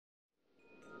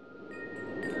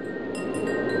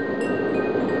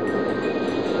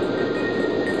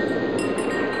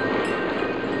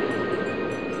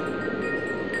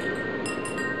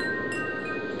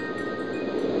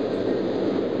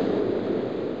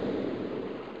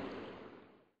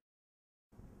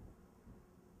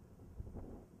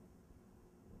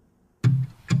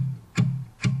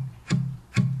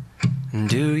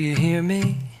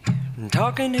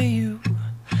talking to you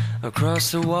across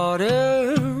the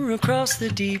water, across the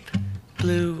deep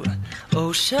blue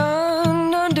ocean,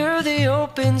 under the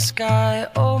open sky.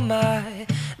 Oh my,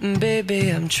 baby,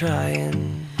 I'm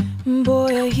trying.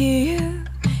 Boy, I hear you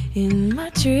in my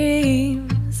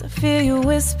dreams. I feel you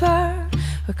whisper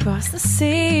across the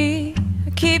sea. I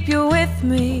keep you with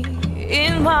me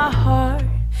in my heart.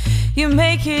 You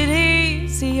make it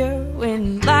easier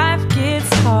when life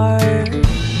gets hard.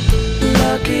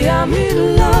 Lucky I'm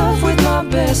in love with my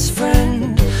best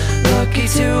friend. Lucky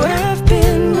to have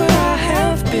been where I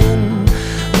have been.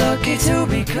 Lucky to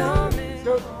be coming.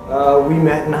 We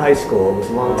met in high school. It was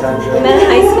a long time ago. We met in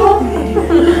high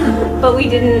school, but we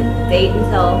didn't date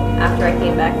until after I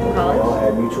came back from college. Well, I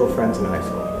had mutual friends in high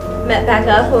school. Met back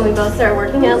up when we both started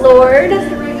working at Lord,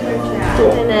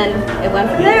 and then it went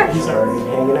from there. We started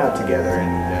hanging out together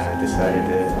and decided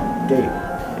to date.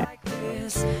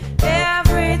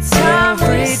 Every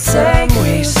time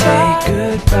we say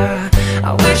goodbye,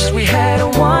 I wish we had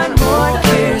one more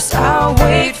kiss. I'll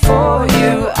wait for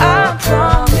you, I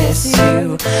promise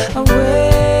you I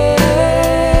will.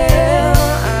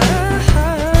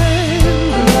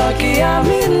 I'm lucky I'm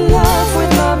in love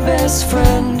with my best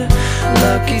friend.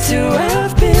 Lucky to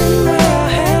have been where I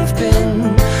have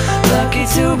been. Lucky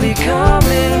to be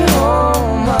coming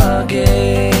home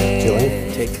again.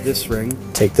 Jillian,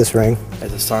 take this ring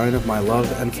as a sign of my love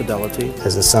and fidelity.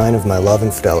 as a sign of my love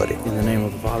and fidelity. In the name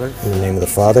of the Father, In the name of the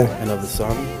Father, and of the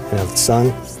Son, and of the Son,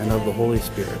 and of the Holy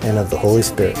Spirit. and of the Holy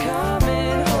Spirit.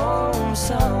 Coming home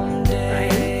someday.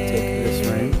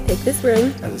 Take this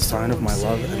ring As a sign of my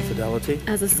love and fidelity.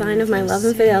 as a sign of my love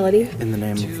and fidelity. In the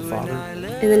name of the Father,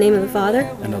 In the name of the Father,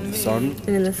 and of the Son,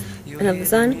 and of the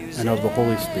Son, and of the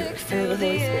Holy Spirit. and of the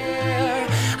Holy Spirit.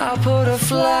 I'll put a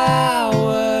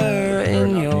flower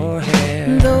in your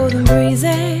hair. Though the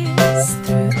breezes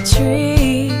through the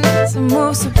trees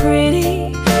move so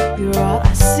pretty, you're all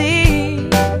I see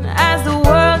as the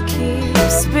world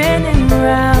keeps spinning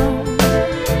round.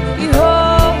 You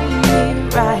hold me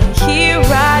right here,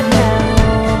 right now.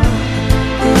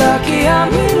 Lucky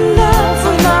I'm in love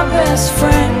with my best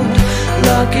friend.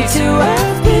 Lucky to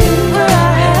have been where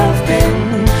I have been.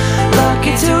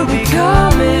 Lucky to be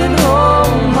coming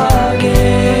home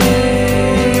again.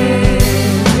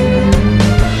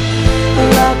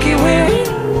 Lucky we're in.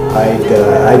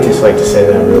 I'd just like to say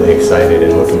that I'm really excited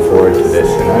and looking forward to this.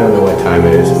 And I don't know what time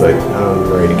it is, but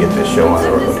I'm ready to get this show on the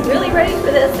I'm road. just really ready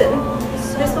for this, and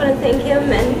I just want to thank him,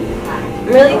 and I'm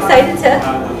really excited to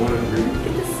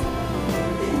get this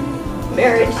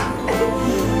marriage.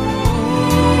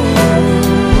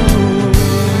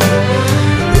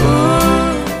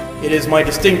 It is my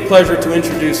distinct pleasure to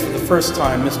introduce for the first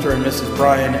time Mr. and Mrs.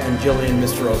 Brian and Jillian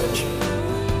Misterovich.